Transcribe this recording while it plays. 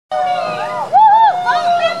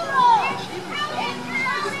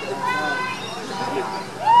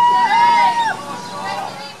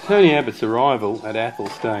Tony Abbott's arrival at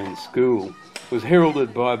Athelstane School was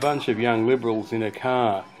heralded by a bunch of young Liberals in a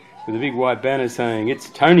car with a big white banner saying, "It's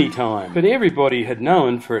Tony time." But everybody had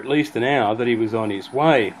known for at least an hour that he was on his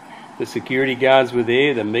way. The security guards were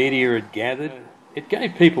there, the media had gathered. It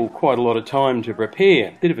gave people quite a lot of time to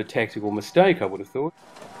prepare. Bit of a tactical mistake, I would have thought.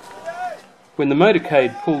 When the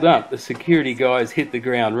motorcade pulled up, the security guys hit the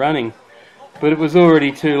ground running, but it was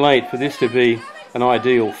already too late for this to be an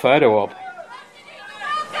ideal photo op.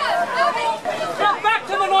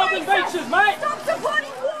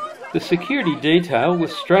 The security detail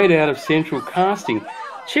was straight out of central casting.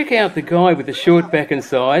 Check out the guy with the short back and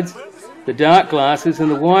sides, the dark glasses and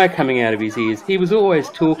the wire coming out of his ears. He was always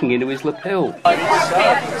talking into his lapel.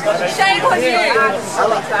 Shame on you!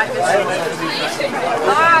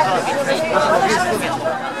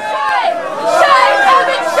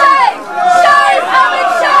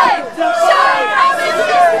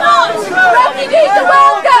 Refugees are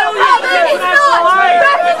welcome! Abbott is not!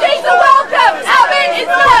 Refugees are welcome! Abbott is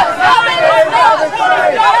not! Abbott is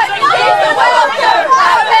not! Refugees are welcome!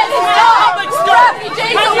 Abbott is not!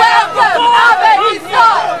 Refugees are welcome! Abbott is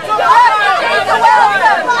not! Refugees are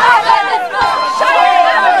welcome! Abbott is not! Shame!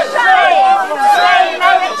 Abbott, shame! Shame!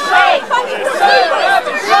 Abbott, shame! Shame! Abbott,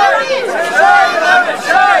 shame! Shame! Abbott,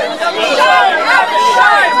 shame!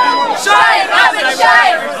 Shame! Abbott, shame! Shame! Abbott, shame!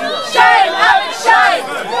 Shame! Abbott, shame!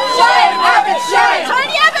 Shame! Abbott, shame!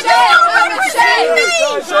 Tony Abbott does not represent me!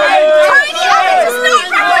 Tony Abbott does not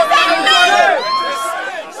represent me!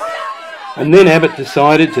 And then Abbott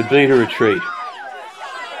decided to beat a retreat.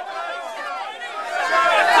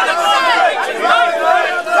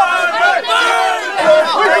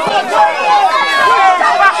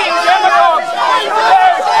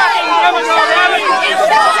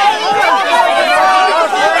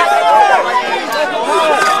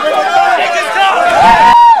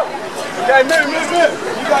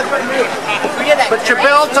 Put your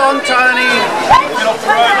belt on, Tony. Get off the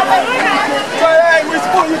road. Tony, we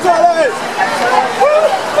support you, Tony.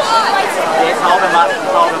 Yes, hold him up.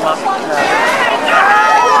 Hold him up.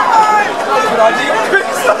 Good idea.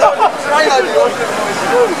 Great idea.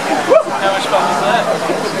 How much fun was that?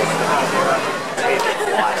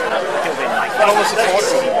 All the support.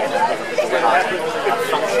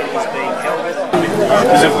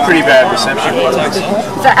 There's a pretty bad reception.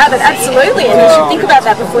 For Abbott, absolutely, and he should think about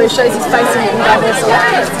that before he shows his face in diverse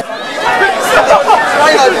elections.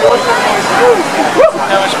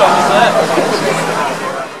 How much fun was that?